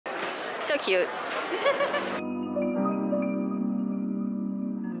So cute.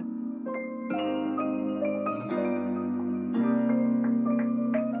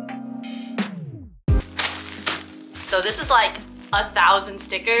 So this is like 1,000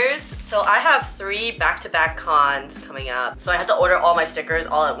 stickers. So I have 3 back-to-back cons coming up. So I had to order all my stickers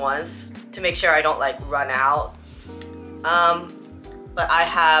all at once to make sure I don't like run out. But I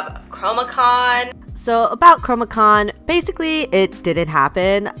have ChromaCon. So about ChromaCon, basically it didn't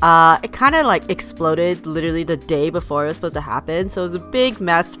happen. It kind of like exploded literally the day before it was supposed to happen. So it was a big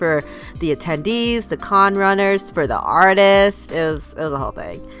mess for the attendees, the con runners, for the artists. It was a whole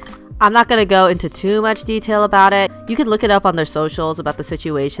thing. I'm not gonna go into too much detail about it. You can look it up on their socials about the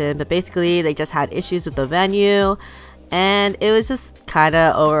situation, but basically they just had issues with the venue and it was just kind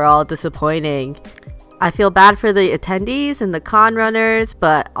of overall disappointing. I feel bad for the attendees and the con runners,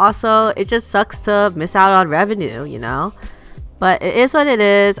 but also it just sucks to miss out on revenue, you know? But it is what it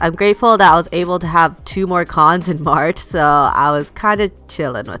is. I'm grateful that I was able to have 2 more cons in March, so I was kind of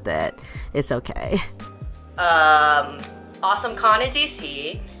chilling with it. It's okay. Awesomecon in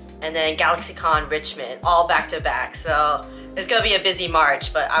DC, and then Galaxycon Richmond, all back to back. So it's gonna be a busy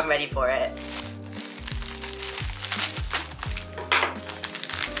March, but I'm ready for it.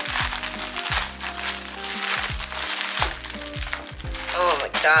 Oh my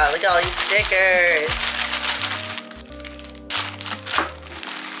god, look at all these stickers.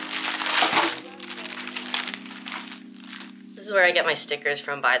 This is where I get my stickers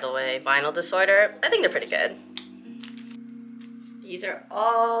from, by the way. Vinyl Disorder. I think they're pretty good. These are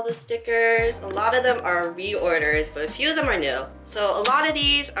all the stickers. A lot of them are reorders, but a few of them are new. So a lot of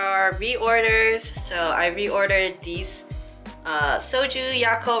these are reorders. So I reordered these Soju,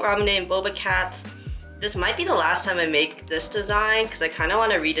 Yakult, Ramune, and Boba Cats. This might be the last time I make this design because I kind of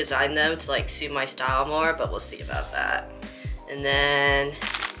want to redesign them to like suit my style more, but we'll see about that. And then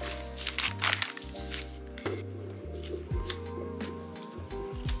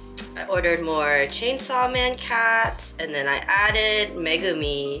I ordered more Chainsaw Man cats, and then I added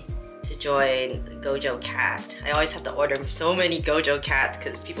Megumi to join Gojo Cat. I always have to order so many Gojo cats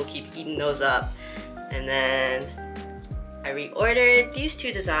because people keep eating those up. And then I reordered these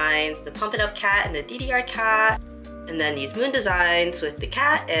 2 designs, the Pump It Up cat and the DDR cat. And then these moon designs with the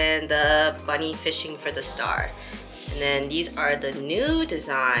cat and the bunny fishing for the star. And then these are the new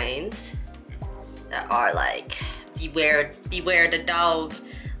designs that are like, beware the dog.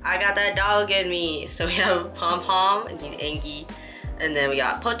 I got that dog in me. So we have Pom Pom and Angie. And then we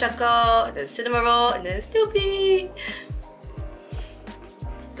got Pochako, and then Cinnamoroll, and then Snoopy.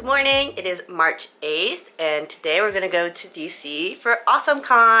 Good morning, it is March 8th, and today we're gonna go to DC for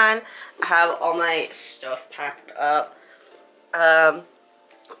Awesomecon. I have all my stuff packed up. I'm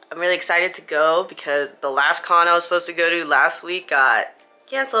really excited to go because the last con I was supposed to go to last week got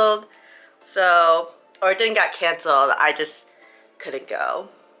canceled. Or it didn't get canceled, I just couldn't go.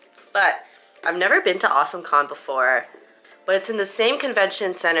 But I've never been to Awesomecon before, but it's in the same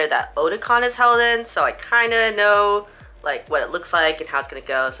convention center that Otakon is held in, so I kind of know like what it looks like and how it's gonna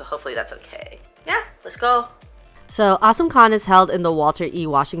go, so hopefully that's okay. Yeah, let's go. So Awesomecon is held in the Walter E.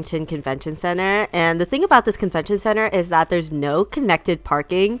 Washington Convention Center, and the thing about this convention center is that there's no connected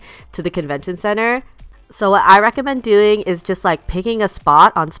parking to the convention center. So what I recommend doing is just like picking a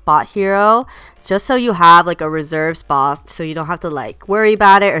spot on Spot Hero, just so you have like a reserved spot so you don't have to like worry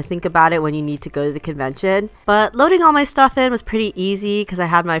about it or think about it when you need to go to the convention. But loading all my stuff in was pretty easy because I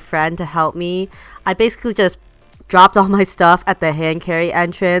had my friend to help me. I basically just dropped all my stuff at the hand carry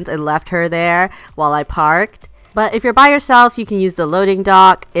entrance and left her there while I parked. But if you're by yourself, you can use the loading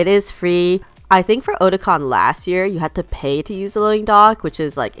dock. It is free. I think for Otakon last year, you had to pay to use the loading dock, which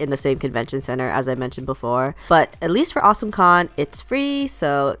is like in the same convention center as I mentioned before. But at least for Awesomecon, it's free,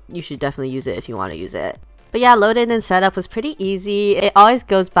 so you should definitely use it if you want to use it. But yeah, load-in and setup was pretty easy. It always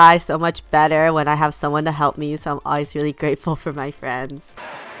goes by so much better when I have someone to help me, so I'm always really grateful for my friends.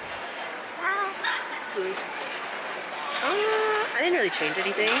 I didn't really change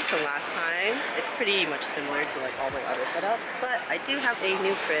anything from last time. It's pretty much similar to like all my other setups, but I do have a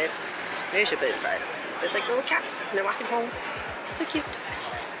new crib. Maybe I should put it inside. There's like little cats and they're walking home. So cute.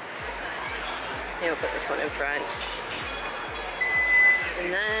 Maybe I'll put this one in front.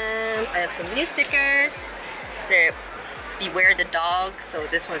 And then I have some new stickers. They're Beware the Dog. So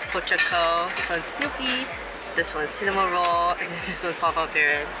this one's Pochako, this one's Snoopy, this one's Cinnamoroll, and then this one's Pop Up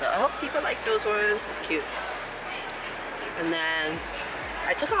Baron. So I hope people like those ones. It's cute. And then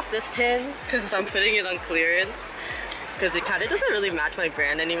I took off this pin because I'm putting it on clearance because it kind of doesn't really match my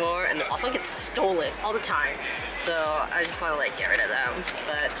brand anymore, and also it gets stolen all the time. So I just want to like get rid of them,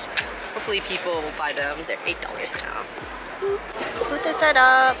 but hopefully people will buy them. They're $8 now. Put this set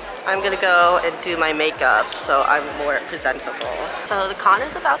up. I'm gonna go and do my makeup so I'm more presentable. So the con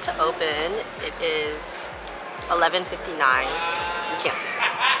is about to open. It is 11:59. You can't see it.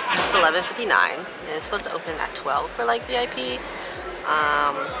 It's 11:59 and it's supposed to open at 12 for like VIP.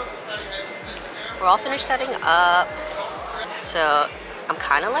 We're all finished setting up. So I'm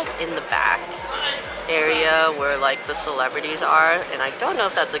kind of like in the back area where like the celebrities are, and I don't know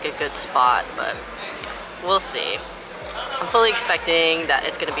if that's like a good spot, but we'll see. I'm fully expecting that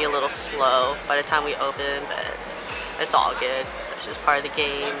it's gonna be a little slow by the time we open, but it's all good. It's just part of the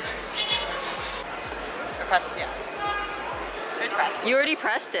game. Yeah. There's press. You already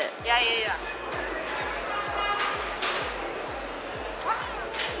pressed it. Yeah.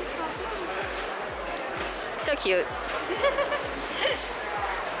 So cute.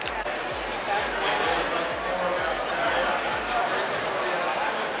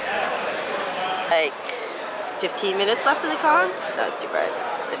 Like 15 minutes left of the con? That's too bright.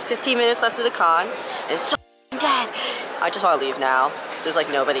 There's 15 minutes left of the con. And it's so dead. I just want to leave now. There's like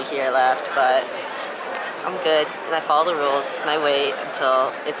nobody here left, but I'm good. And I follow the rules and I wait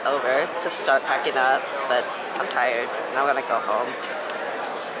until it's over to start packing up. But I'm tired and I'm gonna go home.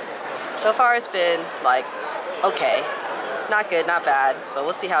 So far it's been like okay. Not good, not bad, but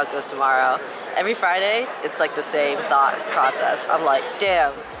we'll see how it goes tomorrow. Every Friday, it's like the same thought process. I'm like,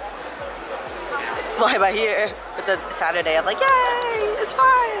 damn. Why am I here? But then Saturday, I'm like, yay, it's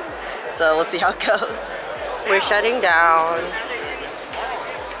fine. So we'll see how it goes. We're shutting down.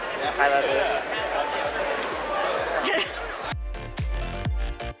 I love it.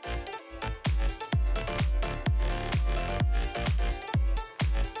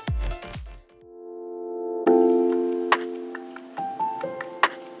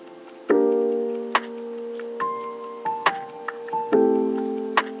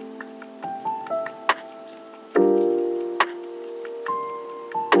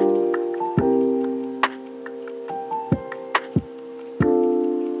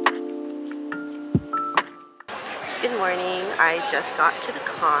 Good morning. I just got to the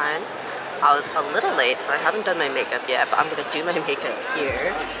con. I was a little late, so I haven't done my makeup yet, but I'm gonna do my makeup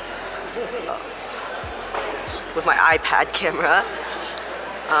here with my iPad camera.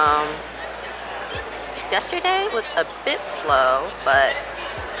 Yesterday was a bit slow, but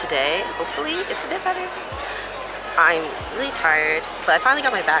today, hopefully, it's a bit better. I'm really tired, but I finally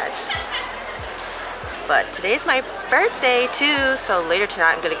got my badge. But today's my birthday too, so later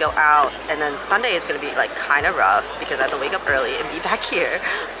tonight I'm gonna go out, and then Sunday is gonna be like kind of rough because I have to wake up early and be back here.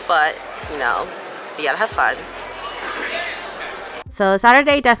 But you know, we gotta have fun. So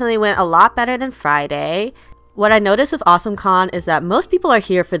Saturday definitely went a lot better than Friday. What I noticed with Awesomecon is that most people are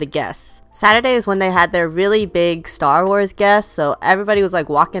here for the guests. Saturday is when they had their really big Star Wars guests, so everybody was like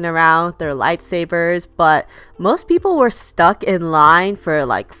walking around with their lightsabers, but most people were stuck in line for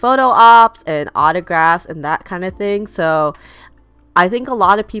like photo ops and autographs and that kind of thing. So I think a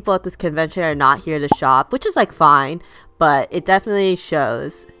lot of people at this convention are not here to shop, which is like fine, but it definitely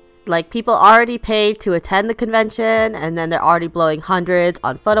shows. Like, people already paid to attend the convention, and then they're already blowing hundreds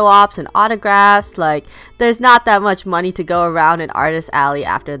on photo ops and autographs. Like, there's not that much money to go around in Artist Alley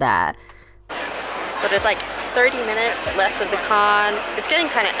after that. So there's like 30 minutes left of the con. It's getting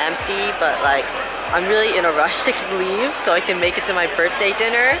kind of empty, but like, I'm really in a rush to leave so I can make it to my birthday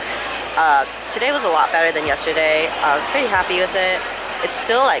dinner. Today was a lot better than yesterday. I was pretty happy with it. It's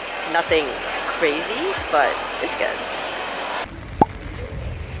still like nothing crazy, but it's good.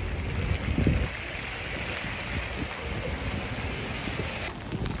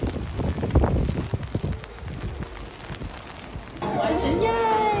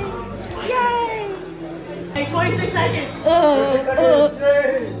 Yay! Yay! Hey, 26 seconds! Why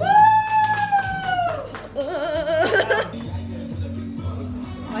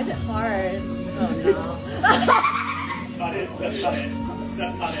is it hard? Oh no. Cut it, just cut it.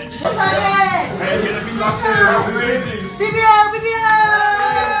 Just cut it. Cut it! Hey, get a big box there. BBO! BBO!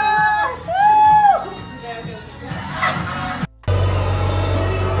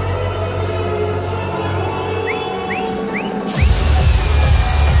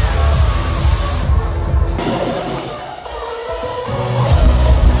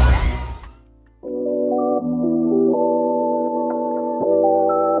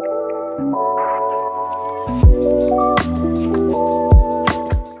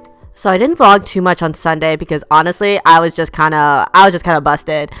 So I didn't vlog too much on Sunday because honestly, I was just kind of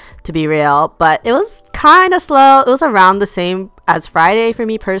busted, to be real. But it was kind of slow. It was around the same as Friday for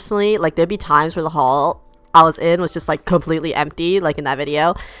me personally. Like, there'd be times where the hall I was in was just like completely empty, like in that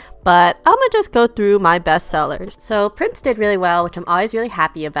video. But I'm gonna just go through my best sellers. So prints did really well, which I'm always really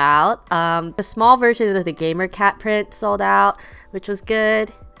happy about. The small version of the gamer cat print sold out, which was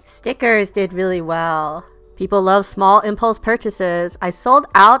good. Stickers did really well. People love small impulse purchases. I sold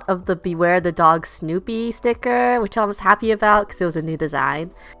out of the Beware the Dog Snoopy sticker, which I was happy about because it was a new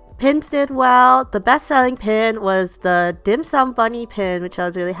design. Pins did well. The best-selling pin was the Dim Sum Bunny pin, which I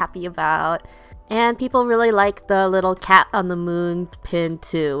was really happy about. And people really like the little cat on the moon pin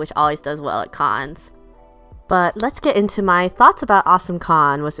too, which always does well at cons. But let's get into my thoughts about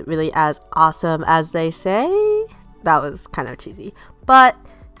Awesomecon. Was it really as awesome as they say? That was kind of cheesy. But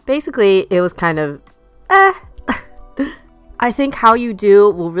basically, it was kind of I think how you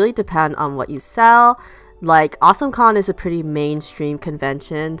do will really depend on what you sell. Like, Awesomecon is a pretty mainstream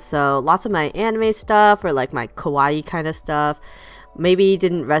convention, so lots of my anime stuff or like my kawaii kind of stuff maybe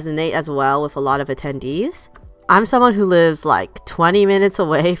didn't resonate as well with a lot of attendees. I'm someone who lives like 20 minutes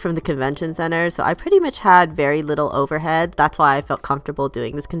away from the convention center, so I pretty much had very little overhead. That's why I felt comfortable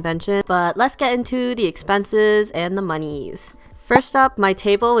doing this convention. But let's get into the expenses and the monies. First up, my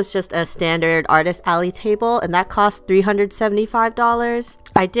table was just a standard Artist Alley table, and that cost $375.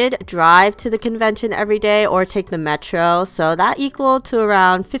 I did drive to the convention every day or take the metro, so that equaled to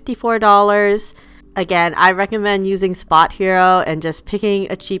around $54. Again, I recommend using Spot Hero and just picking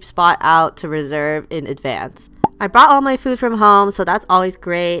a cheap spot out to reserve in advance. I brought all my food from home, so that's always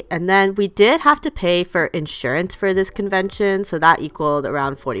great. And then we did have to pay for insurance for this convention, so that equaled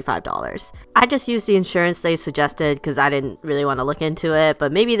around $45. I just used the insurance they suggested because I didn't really want to look into it,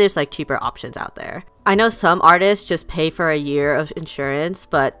 but maybe there's like cheaper options out there. I know some artists just pay for a year of insurance,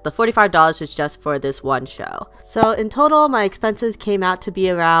 but the $45 was just for this one show. So in total, my expenses came out to be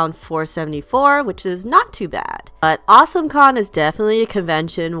around $474, which is not too bad. But Awesomecon is definitely a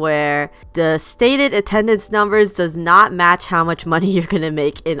convention where the stated attendance numbers does not match how much money you're gonna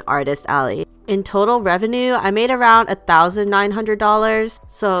make in Artist Alley. In total revenue, I made around $1,900.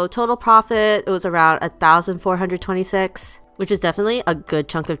 So total profit, it was around $1,426. Which is definitely a good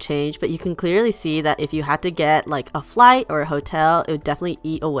chunk of change, but you can clearly see that if you had to get like a flight or a hotel, it would definitely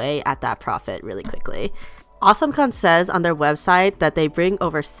eat away at that profit really quickly. Awesomecon says on their website that they bring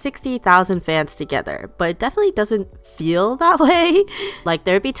over 60,000 fans together, but it definitely doesn't feel that way. Like,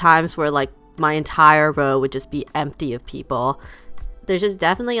 there'd be times where like my entire row would just be empty of people. There's just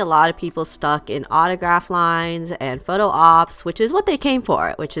definitely a lot of people stuck in autograph lines and photo ops, which is what they came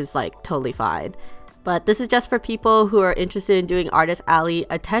for, which is like totally fine. But this is just for people who are interested in doing Artist Alley.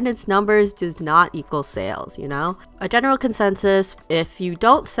 Attendance numbers does not equal sales, you know? A general consensus, if you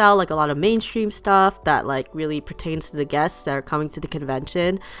don't sell like a lot of mainstream stuff that like really pertains to the guests that are coming to the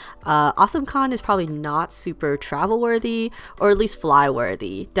convention, Awesomecon is probably not super travel worthy, or at least fly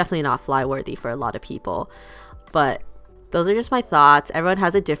worthy. Definitely not fly worthy for a lot of people. But those are just my thoughts. Everyone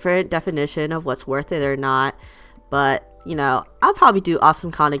has a different definition of what's worth it or not. But, you know, I'll probably do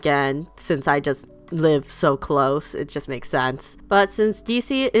Awesomecon again since I just live so close. It just makes sense. But since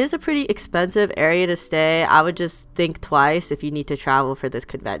DC is a pretty expensive area to stay, I would just think twice if you need to travel for this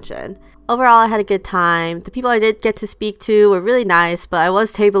convention. Overall, I had a good time. The people I did get to speak to were really nice, but I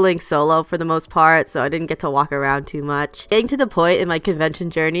was tabling solo for the most part, so I didn't get to walk around too much. Getting to the point in my convention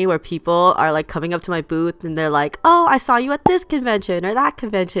journey where people are like coming up to my booth and they're like, "Oh, I saw you at this convention or that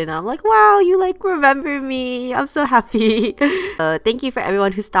convention." And I'm like, "Wow, you like remember me. I'm so happy." Thank you for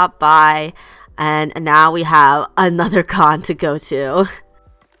everyone who stopped by. And now we have another con to go to.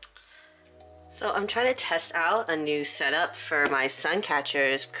 So I'm trying to test out a new setup for my sun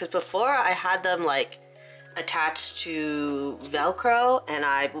catchers, because before I had them like attached to Velcro and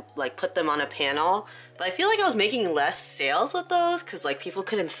I like put them on a panel, but I feel like I was making less sales with those because like people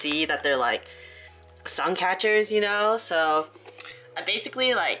couldn't see that they're like sun catchers, you know? So I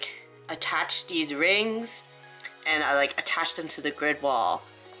basically like attached these rings and I like attached them to the grid wall.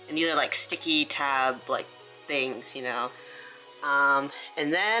 And these are like sticky tab like things, you know.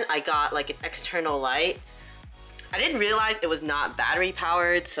 And then I got like an external light. I didn't realize it was not battery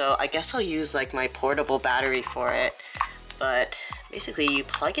powered, so I guess I'll use like my portable battery for it. But basically you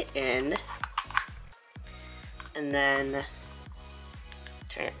plug it in and then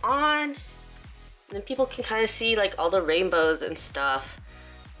turn it on. And then people can kind of see like all the rainbows and stuff.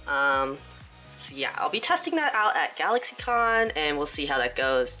 So yeah, I'll be testing that out at Galaxycon and we'll see how that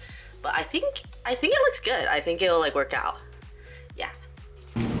goes. But I think it looks good. I think it'll like work out. Yeah.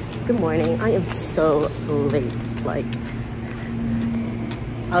 Good morning. I am so late. Like,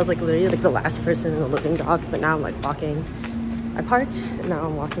 I was like literally like the last person in the loading dock, but now I'm like walking. I parked and now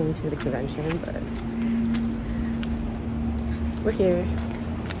I'm walking to the convention, but we're here.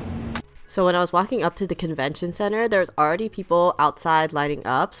 So when I was walking up to the convention center, there was already people outside lining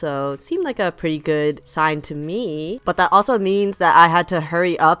up, so it seemed like a pretty good sign to me. But that also means that I had to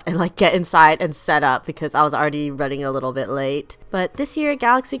hurry up and like get inside and set up because I was already running a little bit late. But this year,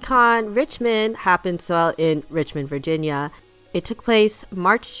 Galaxycon Richmond happened in Richmond, Virginia. It took place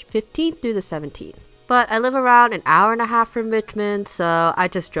March 15th through the 17th. But I live around an hour and a half from Richmond, so I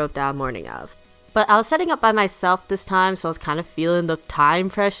just drove down morning of. But I was setting up by myself this time, so I was kind of feeling the time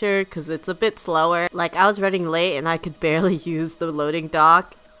pressure because it's a bit slower. Like, I was running late and I could barely use the loading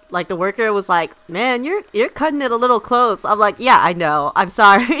dock. Like, the worker was like, man, you're cutting it a little close. I'm like, yeah, I know. I'm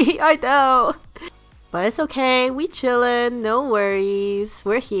sorry. I know. But it's okay. We chillin'. No worries.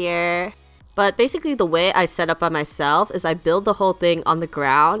 We're here. But basically, the way I set up by myself is I build the whole thing on the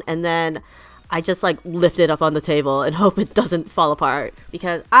ground and then I just like lift it up on the table and hope it doesn't fall apart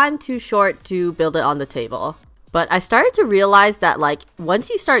because I'm too short to build it on the table. But I started to realize that like once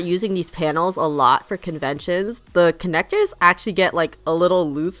you start using these panels a lot for conventions, the connectors actually get like a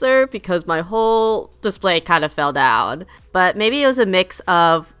little looser because my whole display kind of fell down. But maybe it was a mix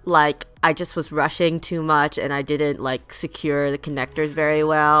of like I just was rushing too much and I didn't like secure the connectors very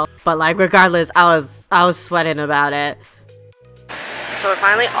well. But like regardless, I was sweating about it. So we're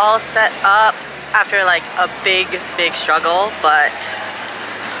finally all set up after like a big struggle, but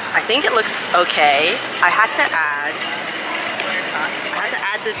I think it looks okay. I had to add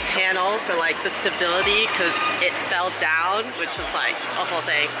this panel for like the stability because it fell down, which was like a whole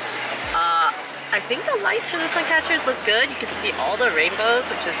thing. I think the lights for the sun catchers look good. You can see all the rainbows,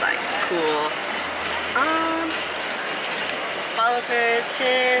 which is like cool. Calipers,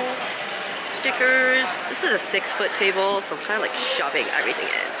 pins, stickers. This is a 6-foot table, so I'm kind of like shoving everything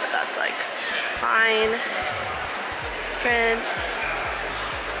in, but that's like fine. Prints.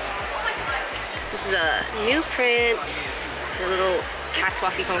 This is a new print. The little cats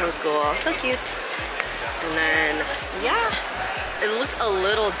walking home from school. So cute. And then, yeah, it looks a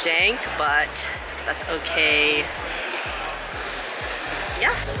little jank, but that's okay.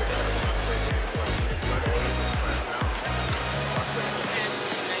 Yeah.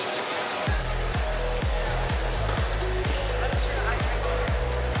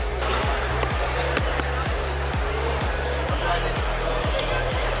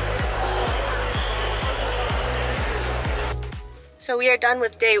 So we are done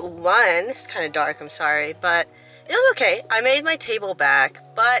with day 1. It's kind of dark, I'm sorry, but it was okay. I made my table back,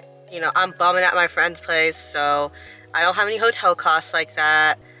 but you know, I'm bumming at my friend's place, so I don't have any hotel costs like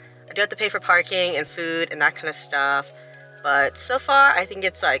that. I do have to pay for parking and food and that kind of stuff, but so far I think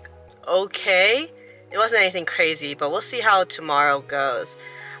it's like okay. It wasn't anything crazy, but we'll see how tomorrow goes.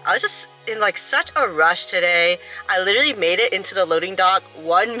 I was just in like such a rush today. I literally made it into the loading dock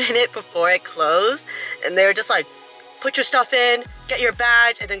 1 minute before it closed, and they were just like, put your stuff in, get your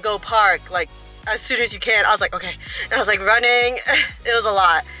badge, and then go park, like, as soon as you can. I was like, okay. And I was like running. It was a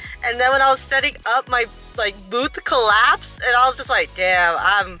lot. And then when I was setting up, my, like, booth collapsed, and I was just like, damn,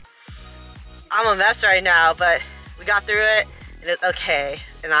 I'm a mess right now, but we got through it, and it's okay.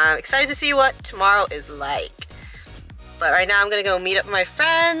 And I'm excited to see what tomorrow is like. But right now, I'm gonna go meet up with my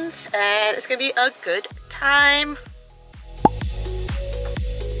friends, and it's gonna be a good time.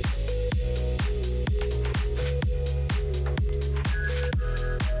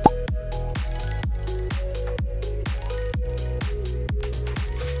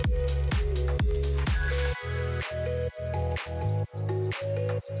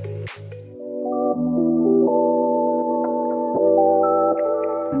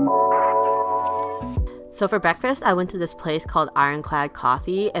 So for breakfast, I went to this place called Ironclad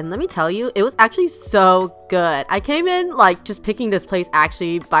Coffee, and let me tell you, it was actually so good. I came in like just picking this place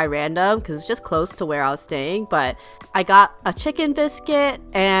actually by random because it's just close to where I was staying, but I got a chicken biscuit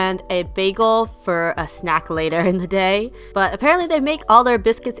and a bagel for a snack later in the day. But apparently they make all their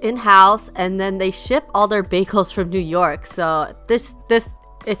biscuits in-house and then they ship all their bagels from New York. So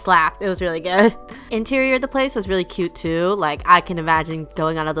it slapped. It was really good. Interior of the place was really cute too. Like, I can imagine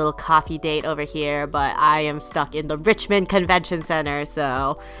going on a little coffee date over here, but I am stuck in the Richmond Convention Center,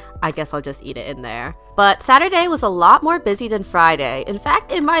 so I guess I'll just eat it in there. But Saturday was a lot more busy than Friday. In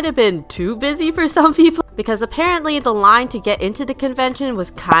fact, it might have been too busy for some people because apparently the line to get into the convention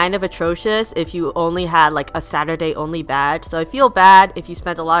was kind of atrocious if you only had like a Saturday only badge. So I feel bad if you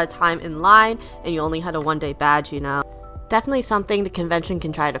spent a lot of time in line and you only had a one-day badge, you know. Definitely something the convention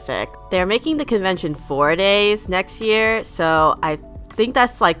can try to fix. They're making the convention 4 days next year, so I think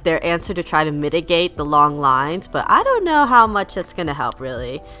that's like their answer to try to mitigate the long lines, but I don't know how much that's gonna help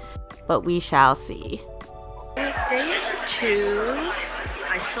really. But we shall see. Day 2,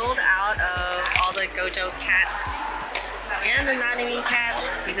 I sold out of all the Gojo cats and the Nanami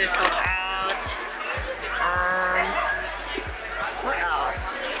cats. These are sold out. out. What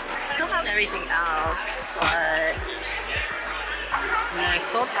else? Still have everything else, but I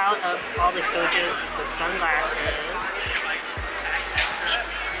sold out of all the gojos with the sunglasses. But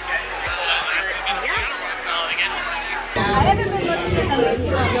yeah. I haven't been looking at them.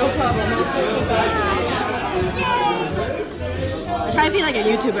 No problem. I'm trying to be like a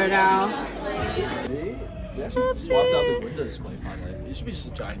YouTuber now. They actually swapped out this window display finally. It should be just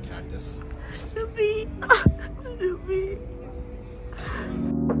a giant cactus. Snoopy. Snoopy.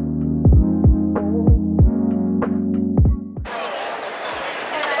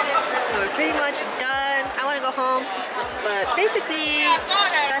 So we're pretty much done. I want to go home, but basically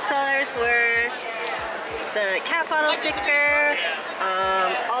bestsellers were the cat photo sticker,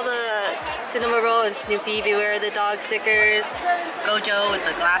 all the Cinema Roll and Snoopy Beware the Dog stickers, Gojo with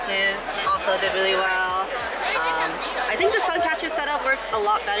the glasses also did really well. I think the sun catcher setup worked a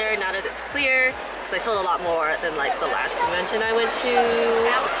lot better now that it's clear, because I sold a lot more than like the last convention I went to.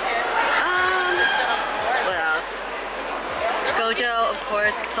 What else? Gojo, of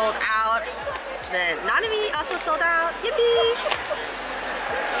course, sold out. Then Nanami also sold out. Yippee!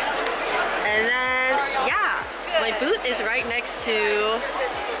 And then, yeah, my booth is right next to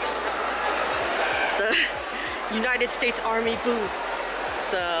the United States Army booth.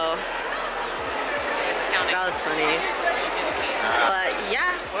 So that was funny. But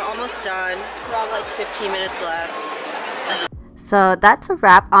yeah, we're almost done. Around like 15 minutes left. So that's a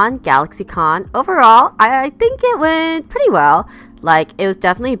wrap on Galaxycon. Overall, I think it went pretty well. Like, it was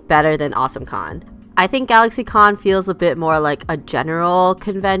definitely better than Awesomecon. I think Galaxycon feels a bit more like a general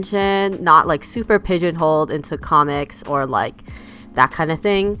convention, not like super pigeonholed into comics or like that kind of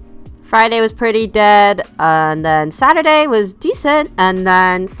thing. Friday was pretty dead, and then Saturday was decent, and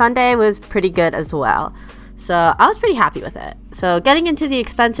then Sunday was pretty good as well. So I was pretty happy with it. So getting into the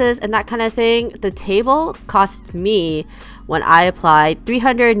expenses and that kind of thing, the table cost me, when I applied,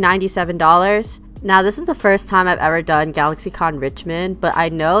 $397. Now this is the first time I've ever done Galaxycon Richmond, but I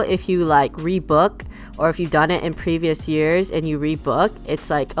know if you like rebook, or if you've done it in previous years and you rebook,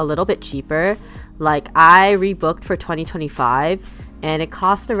 it's like a little bit cheaper. Like I rebooked for 2025 and it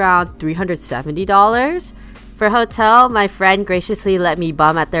cost around $370. For hotel, my friend graciously let me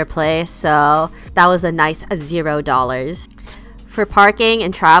bum at their place, so that was a nice $0. For parking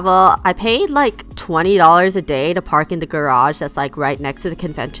and travel, I paid like $20 a day to park in the garage that's like right next to the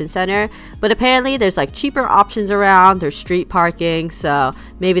convention center. But apparently there's like cheaper options around, there's street parking, so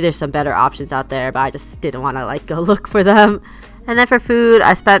maybe there's some better options out there, but I just didn't want to like go look for them. And then for food,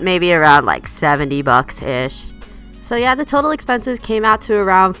 I spent maybe around like 70 bucks-ish. So yeah, the total expenses came out to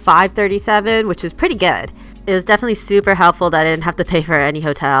around $537, which is pretty good. It was definitely super helpful that I didn't have to pay for any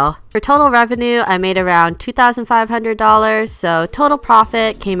hotel. For total revenue, I made around $2,500, so total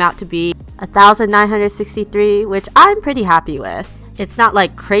profit came out to be $1,963, which I'm pretty happy with. It's not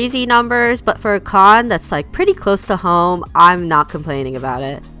like crazy numbers, but for a con that's like pretty close to home, I'm not complaining about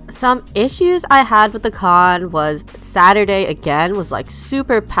it. Some issues I had with the con was Saturday again was like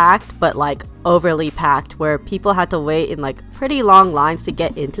super packed, but like overly packed, where people had to wait in like pretty long lines to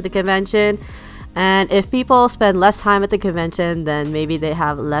get into the convention. And if people spend less time at the convention, then maybe they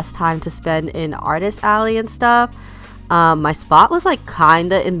have less time to spend in Artist Alley and stuff. My spot was like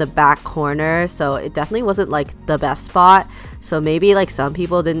kinda in the back corner, so it definitely wasn't like the best spot. So maybe like some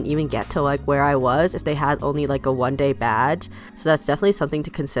people didn't even get to like where I was if they had only like a one-day badge. So that's definitely something to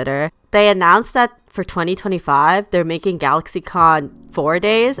consider. They announced that for 2025, they're making Galaxycon 4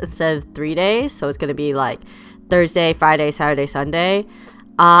 days instead of 3 days. So it's gonna be like Thursday, Friday, Saturday, Sunday.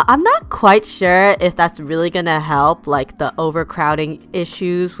 I'm not quite sure if that's really gonna help like the overcrowding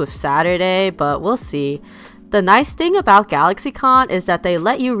issues with Saturday, but we'll see. The nice thing about Galaxycon is that they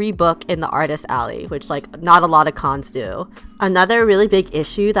let you rebook in the Artist Alley, which like not a lot of cons do. Another really big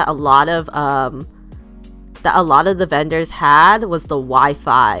issue that a lot of the vendors had was the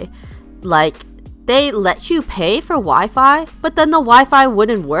Wi-Fi. Like, they let you pay for Wi-Fi, but then the Wi-Fi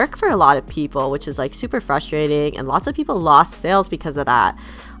wouldn't work for a lot of people, which is like super frustrating, and lots of people lost sales because of that.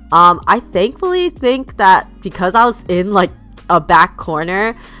 I thankfully think that because I was in like a back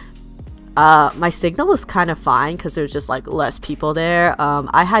corner, my signal was kind of fine because there was just like less people there.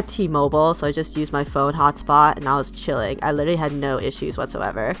 I had T-Mobile, so I just used my phone hotspot and I was chilling. I literally had no issues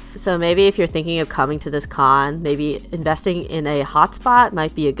whatsoever. So maybe if you're thinking of coming to this con, maybe investing in a hotspot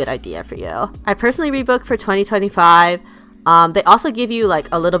might be a good idea for you. I personally rebooked for 2025. They also give you like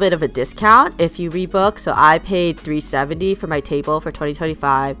a little bit of a discount if you rebook, so I paid $370 for my table for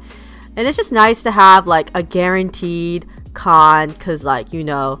 2025. And it's just nice to have like a guaranteed con, because like, you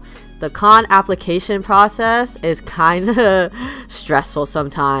know, the con application process is kind of stressful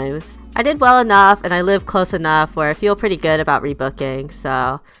sometimes. I I did well enough and I live close enough where I feel pretty good about rebooking.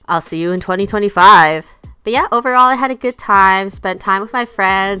 So I'll see you in 2025. But yeah, overall I had a good time, spent time with my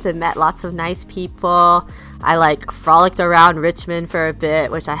friends and met lots of nice people. I like frolicked around Richmond for a bit,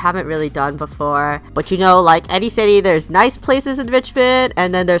 which I haven't really done before. But you know, like any city, there's nice places in Richmond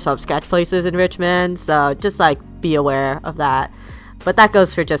and then there's some sketch places in Richmond. So just like be aware of that. But that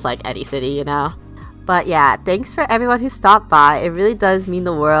goes for just like any city, you know. But yeah, thanks for everyone who stopped by. It really does mean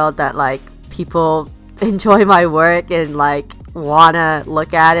the world that like people enjoy my work and like wanna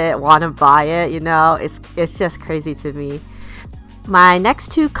look at it, wanna buy it, you know. It's just crazy to me. My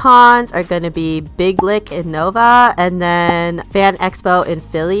next 2 cons are gonna be Big Lick in Nova and then Fan Expo in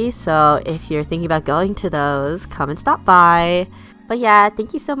Philly. So if you're thinking about going to those, come and stop by. But yeah,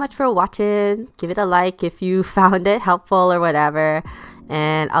 thank you so much for watching. Give it a like if you found it helpful or whatever.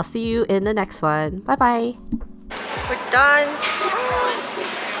 And I'll see you in the next one. Bye bye. We're done.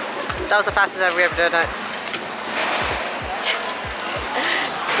 That was the fastest I've ever done it.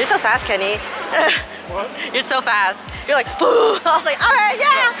 You're so fast, Kenny. What? You're so fast. You're like, ooh. I was like, all right,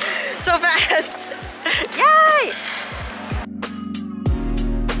 yeah. So fast. Yay.